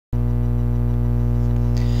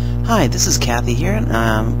Hi, this is Kathy here.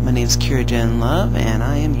 My name is Kira Jen Love, and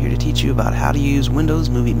I am here to teach you about how to use Windows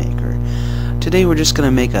Movie Maker. Today we're just going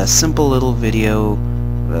to make a simple little video.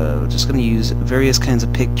 Just going to use various kinds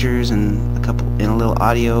of pictures and a little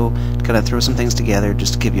audio to kind of throw some things together,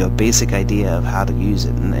 just to give you a basic idea of how to use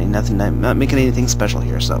it. And I'm not making anything special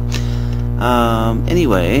here. So,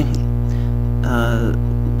 anyway,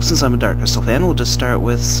 since I'm a Dark Crystal fan, we'll just start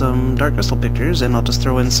with some Dark Crystal pictures, and I'll just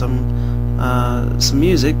throw in some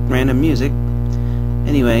music, random music.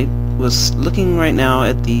 Anyway, was looking right now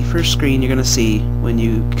at the first screen you're going to see when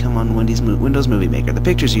you come on Windows Movie Maker. The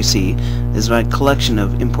pictures you see is my collection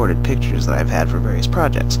of imported pictures that I've had for various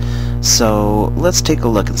projects. So let's take a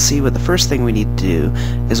look and see what the first thing we need to do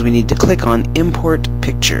is. We need to click on Import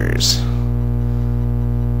Pictures.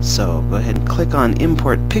 So go ahead and click on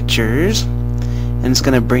Import Pictures, and it's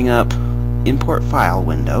going to bring up Import File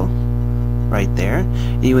window right there.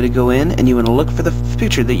 And you want to go in and you want to look for the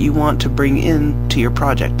picture that you want to bring in to your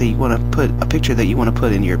project, that you want to put a picture that you want to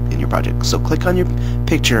put in your project. So click on your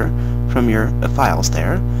picture from your files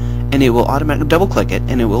there, and it will automatically double click it,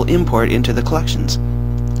 and it will import into the collections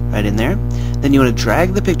right in there. Then you want to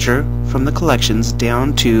drag the picture from the collections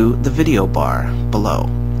down to the video bar below,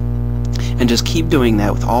 and just keep doing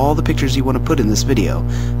that with all the pictures you want to put in this video.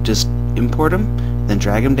 Just import them, then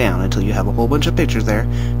drag them down until you have a whole bunch of pictures there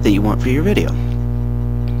that you want for your video.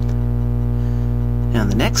 Now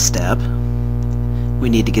the next step, we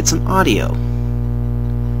need to get some audio.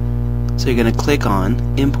 So you're going to click on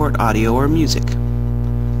Import Audio or Music,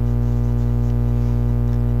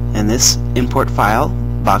 and this import file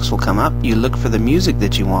box will come up. You look for the music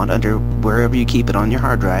that you want under wherever you keep it on your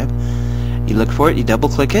hard drive. You look for it, you double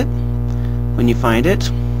click it. When you find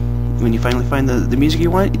it, when you finally find the music you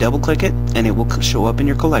want, you double click it, and it will show up in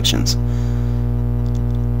your collections,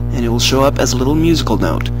 and it will show up as a little musical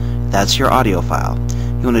note. That's your audio file.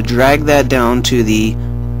 You want to drag that down to the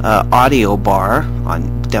audio bar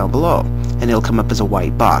down below, and it'll come up as a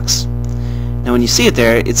white box. Now when you see it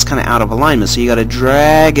there, it's kind of out of alignment, so you got to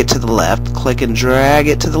drag it to the left. Click and drag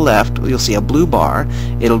it to the left. You'll see a blue bar.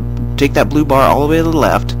 It'll take that blue bar all the way to the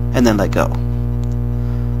left, and then let go,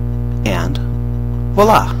 and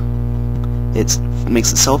voila! It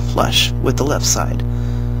makes itself flush with the left side.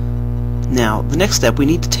 Now the next step, we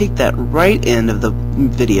need to take that right end of the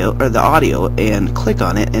video or the audio and click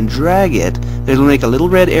on it and drag it. It'll make a little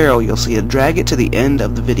red arrow. You'll see it. Drag it to the end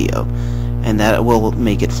of the video, and that will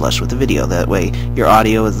make it flush with the video. That way your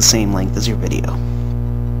audio is the same length as your video.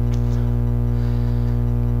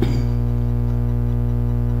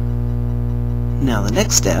 Now the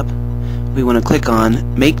next step, we want to click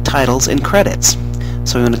on Make Titles and Credits.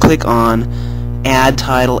 So we want to click on Add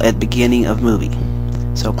Title at Beginning of Movie.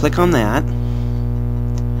 So click on that,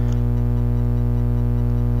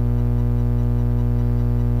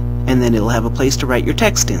 and then it'll have a place to write your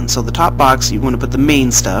text in. So the top box, you want to put the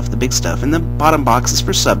main stuff, the big stuff, and the bottom box is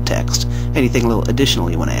for subtext, anything a little additional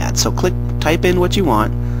you want to add. So type in what you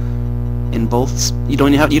want in both. You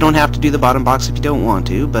don't have to do the bottom box if you don't want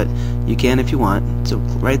to, but you can if you want. So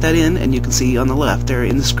write that in, and you can see on the left there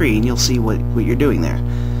in the screen, you'll see what you're doing there,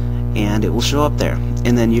 and it will show up there.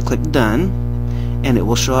 And then you click Done, and it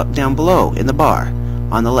will show up down below in the bar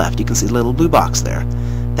on the left. You can see the little blue box there.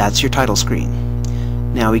 That's your title screen.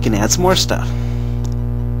 Now we can add some more stuff.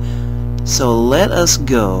 So let us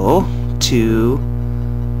go to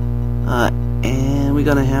and we're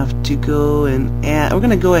gonna have to go and add. We're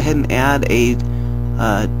gonna go ahead and add a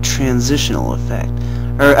transitional effect,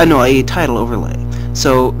 or no, a title overlay.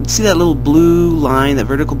 So see that little blue line, that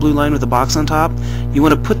vertical blue line with the box on top? You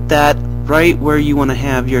want to put that right where you want to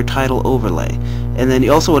have your title overlay, and then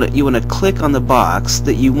you also want to click on the box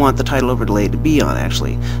that you want the title overlay to be on.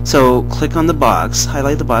 Actually, so click on the box,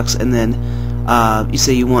 highlight the box, and then you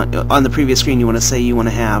say you want on the previous screen you want to say you want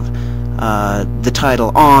to have the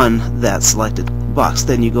title on that selected box.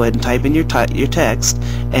 Then you go ahead and type in your text,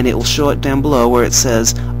 and it will show it down below where it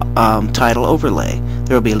says title overlay.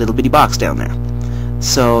 There will be a little bitty box down there.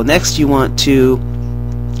 So next you want to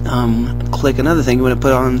click another thing. You want to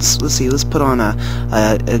put on, let's put on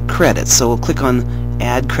a credit. So we'll click on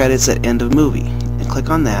Add Credits at End of Movie, and click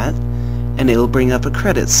on that, and it will bring up a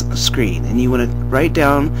credits screen. And you want to write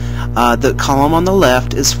down the column on the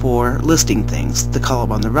left is for listing things. The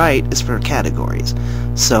column on the right is for categories.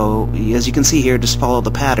 So as you can see here, just follow the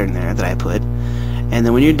pattern there that I put, and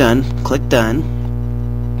then when you're done, click Done,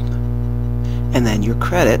 and then your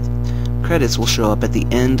credits will show up at the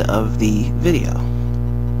end of the video.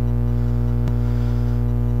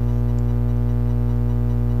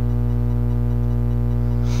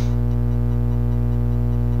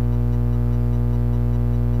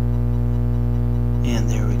 And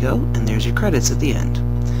there we go, and there's your credits at the end.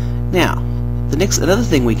 Now, another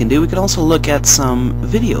thing we can do, we can also look at some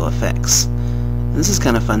video effects. And this is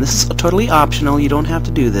kind of fun. This is totally optional. You don't have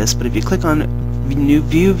to do this, but if you click on New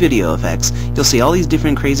View Video Effects, you'll see all these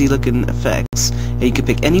different crazy looking effects, and you can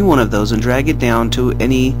pick any one of those and drag it down to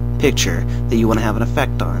any picture that you want to have an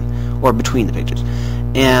effect on, or between the pictures,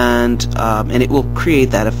 and it will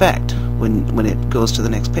create that effect when it goes to the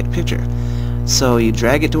next picture. So you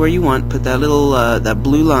drag it to where you want, put that little that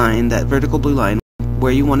blue line, that vertical blue line,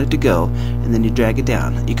 where you want it to go, and then you drag it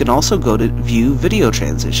down. You can also go to View Video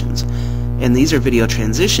Transitions, and these are video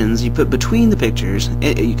transitions you put between the pictures.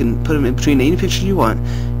 You can put them in between any picture you want,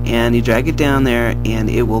 and you drag it down there, and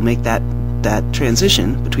it will make that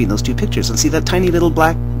transition between those two pictures. And see that tiny little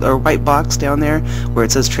black or white box down there where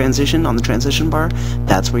it says transition on the transition bar?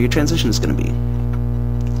 That's where your transition is going to be.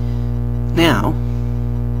 Now,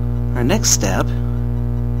 our next step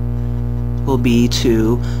will be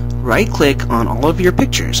to right-click on all of your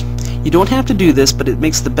pictures. You don't have to do this, but it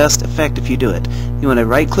makes the best effect if you do it. You want to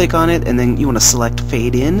right-click on it, and then you want to select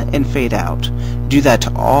Fade In and Fade Out. Do that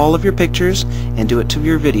to all of your pictures, and do it to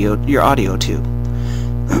your audio too.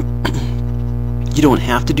 You don't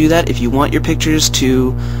have to do that. If you want your pictures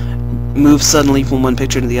to move suddenly from one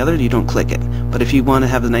picture to the other, you don't click it. But if you want to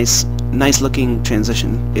have a nice looking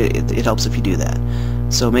transition, it helps if you do that.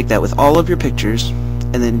 So make that with all of your pictures,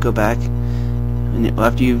 and then go back, and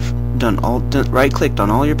after you've right-clicked on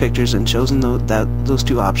all your pictures and chosen those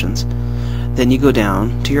two options, then you go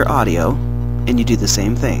down to your audio and you do the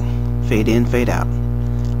same thing. Fade in, fade out.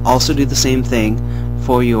 Also do the same thing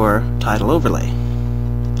for your title overlay.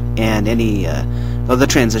 And any the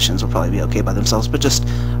transitions will probably be okay by themselves, but just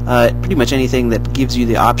pretty much anything that gives you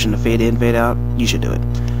the option to fade in, fade out, you should do it.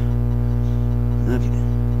 Okay.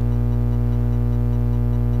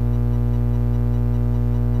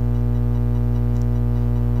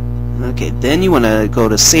 Okay, then you want to go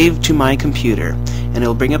to Save to My Computer, and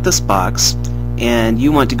it'll bring up this box, and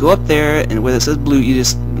you want to go up there, and where it says blue, you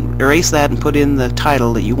just erase that and put in the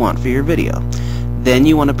title that you want for your video. Then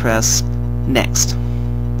you want to press Next.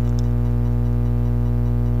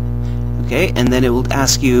 Okay, and then it will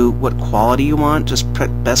ask you what quality you want, just press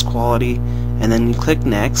best quality, and then you click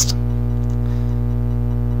Next,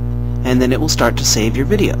 and then it will start to save your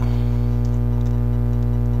video.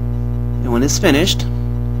 And when it's finished,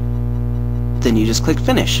 then you just click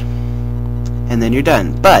Finish, and then you're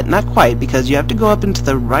done. But not quite, because you have to go up into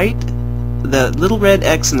the little red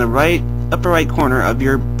X in the upper right corner of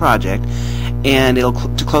your project, and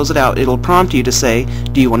to close it out, it'll prompt you to say,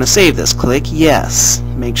 do you want to save this? Click Yes.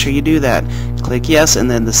 Make sure you do that. Click Yes,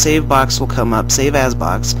 and then the Save box will come up, Save As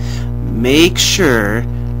box. Make sure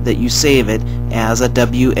that you save it as a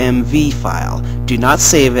WMV file. Do not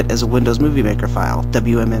save it as a Windows Movie Maker file,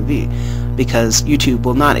 WMV, because YouTube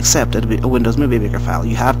will not accept a Windows Movie Maker file.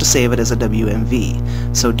 You have to save it as a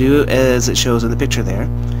WMV. So do as it shows in the picture there,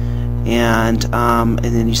 and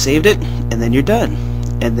then you saved it, and then you're done,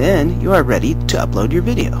 and then you are ready to upload your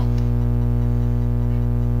video.